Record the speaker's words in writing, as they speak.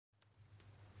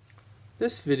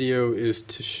This video is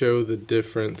to show the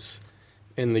difference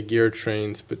in the gear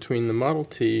trains between the Model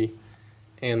T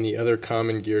and the other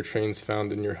common gear trains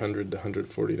found in your $100 to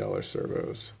 $140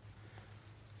 servos.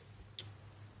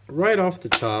 Right off the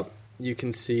top, you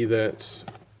can see that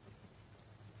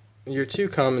your two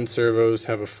common servos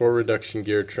have a 4 reduction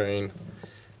gear train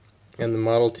and the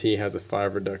Model T has a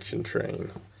 5 reduction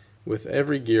train, with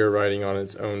every gear riding on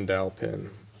its own dowel pin.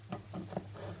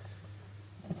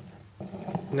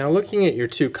 Now, looking at your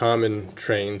two common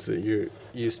trains that you're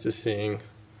used to seeing,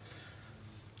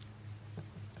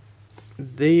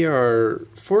 they are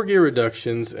 4 gear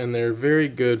reductions and they're very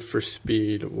good for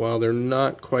speed, while they're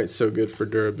not quite so good for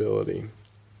durability.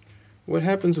 What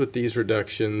happens with these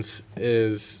reductions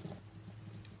is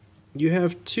you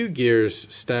have 2 gears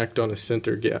stacked on a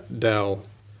center dowel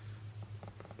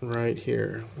right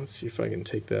here. Let's see if I can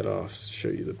take that off, show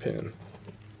you the pin.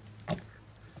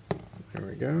 There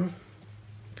we go.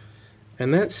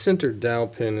 And that center dowel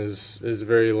pin is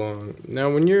very long.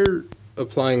 Now, when you're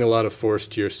applying a lot of force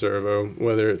to your servo,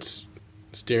 whether it's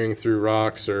steering through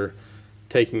rocks or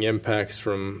taking impacts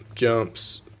from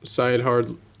jumps,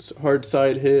 hard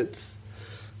side hits,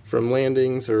 from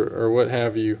landings or what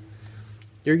have you,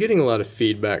 you're getting a lot of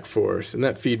feedback force, and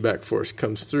that feedback force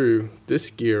comes through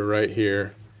this gear right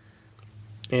here,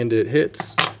 and it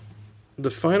hits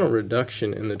the final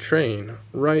reduction in the train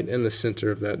right in the center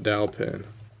of that dowel pin.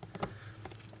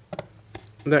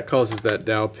 That causes that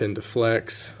dowel pin to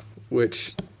flex,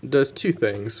 which does 2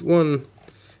 things. One,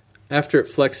 after it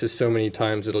flexes so many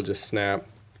times, it'll just snap.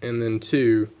 And then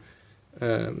 2,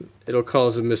 it'll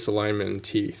cause a misalignment in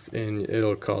teeth, and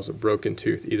it'll cause a broken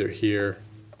tooth either here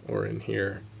or in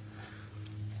here.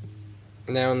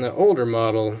 Now, in the older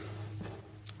model,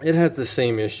 it has the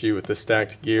same issue with the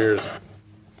stacked gears,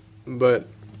 but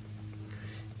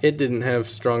it didn't have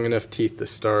strong enough teeth to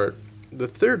start. The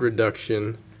 3rd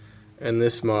reduction in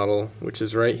this model, which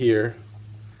is right here,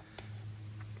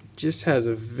 just has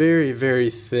a very, very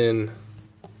thin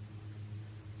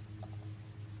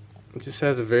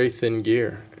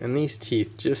gear, and these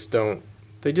teeth just don't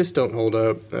hold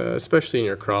up, especially in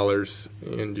your crawlers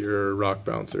and your rock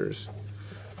bouncers.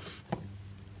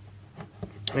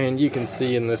 And you can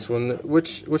see in this one,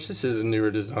 which this is a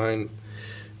newer design,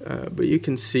 but you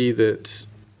can see that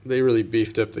they really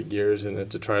beefed up the gears in it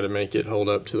to try to make it hold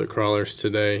up to the crawlers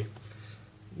today.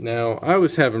 Now, I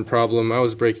was having problem. I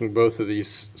was breaking both of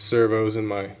these servos in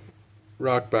my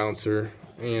rock bouncer,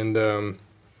 and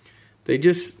they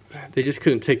just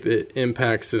couldn't take the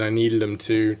impacts that I needed them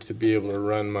to be able to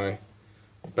run my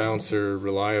bouncer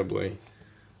reliably,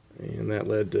 and that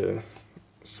led to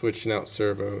switching out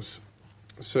servos.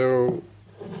 So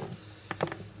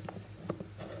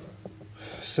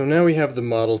now we have the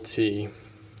Model T.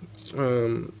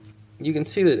 You can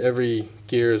see that every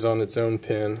gear is on its own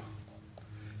pin,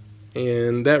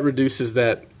 and that reduces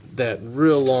that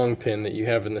real long pin that you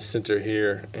have in the center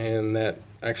here, and that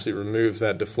actually removes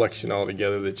that deflection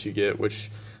altogether that you get,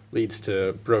 which leads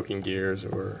to broken gears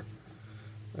or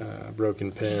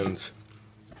broken pins.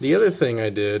 The other thing I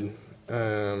did,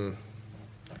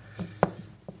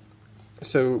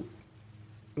 so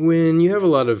when you have a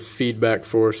lot of feedback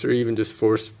force or even just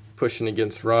force pushing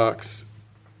against rocks,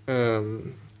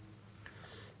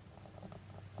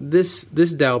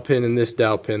 this dowel pin and this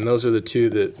dowel pin, those are the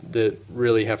 2 that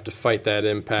really have to fight that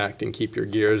impact and keep your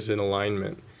gears in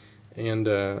alignment. And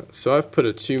so I've put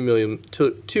a 2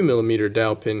 millimeter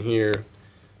dowel pin here,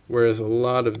 whereas a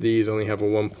lot of these only have a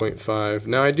 1.5.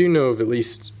 Now, I do know of at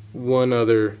least one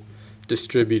other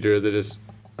distributor that has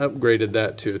upgraded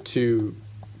that to a 2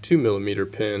 millimeter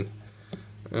pin,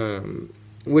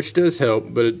 which does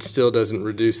help, but it still doesn't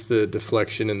reduce the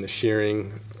deflection and the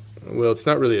shearing. Well, it's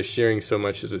not really a shearing so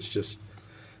much as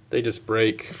they just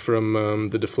break from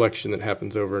the deflection that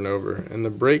happens over and over. And the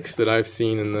breaks that I've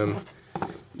seen in them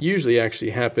usually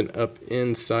actually happen up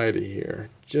inside of here,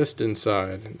 just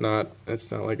inside.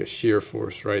 That's not like a shear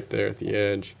force right there at the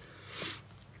edge.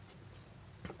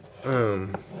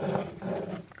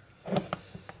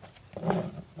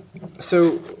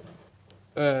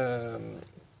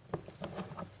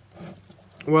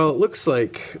 While it looks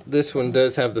like this one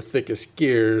does have the thickest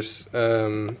gears,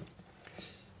 it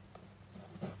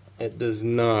does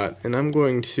not. And I'm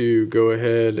going to go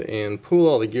ahead and pull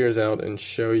all the gears out and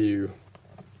show you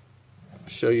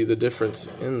the difference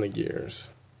in the gears.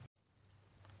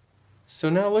 So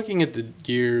now, looking at the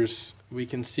gears, we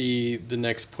can see the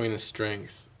next point of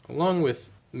strength. Along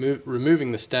with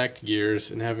removing the stacked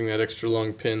gears and having that extra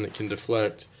long pin that can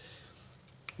deflect,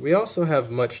 we also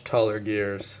have much taller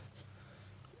gears.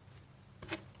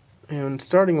 And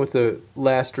starting with the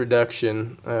last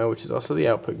reduction, which is also the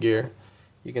output gear,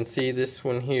 You can see this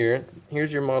one here.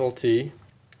 Here's your Model T,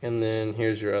 and then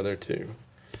here's your other two.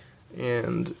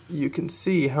 And you can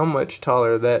see how much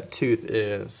taller that tooth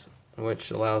is,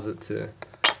 which allows it to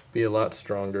be a lot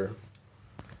stronger.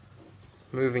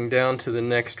 Moving down to the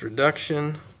next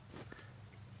reduction.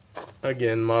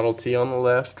 Again, Model T on the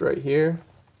left right here,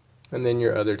 and then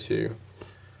your other two.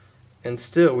 And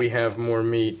still we have more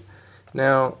meat.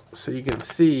 Now, so you can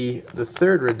see the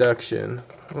third reduction.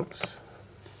 Oops.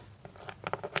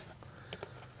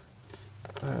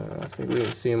 I think we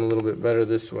can see them a little bit better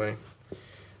this way.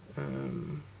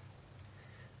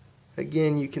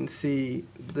 Again, you can see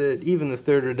that even the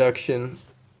third reduction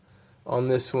on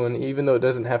this one, even though it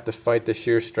doesn't have to fight the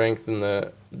shear strength and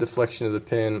the deflection of the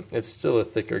pin, it's still a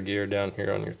thicker gear down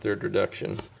here on your third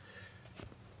reduction.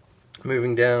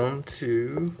 Moving down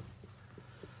to,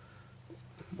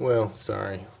 well,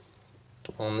 sorry,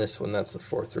 on this one that's the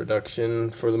fourth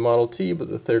reduction for the Model T, but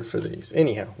the third for these.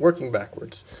 Anyhow, working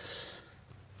backwards.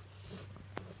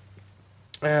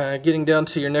 Getting down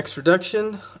to your next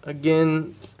reduction,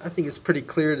 again, I think it's pretty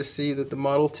clear to see that the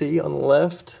Model T on the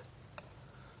left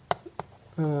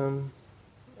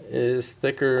is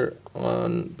thicker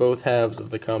on both halves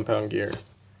of the compound gear.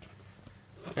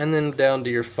 And then down to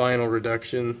your final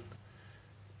reduction,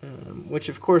 which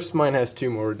of course mine has two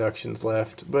more reductions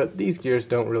left, but these gears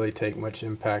don't really take much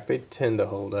impact. They tend to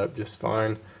hold up just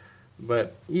fine,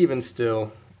 but even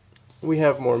still, we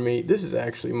have more meat. This is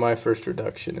actually my first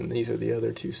reduction, and these are the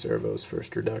other two servos'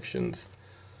 first reductions.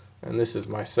 And this is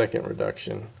my second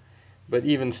reduction. But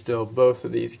even still, both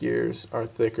of these gears are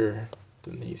thicker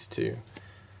than these two.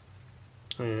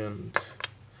 And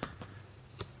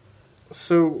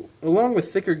so, along with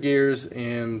thicker gears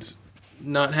and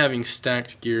not having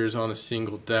stacked gears on a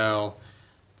single dowel,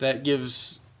 that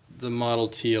gives the Model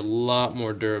T a lot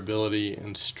more durability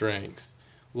and strength.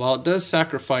 While it does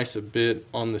sacrifice a bit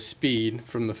on the speed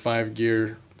from the 5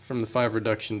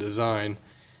 reduction design,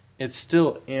 it's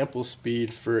still ample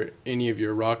speed for any of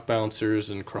your rock bouncers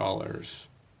and crawlers.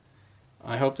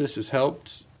 I hope this has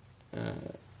helped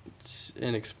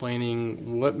in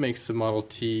explaining what makes the Model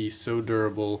T so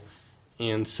durable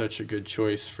and such a good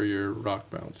choice for your rock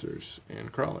bouncers and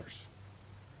crawlers.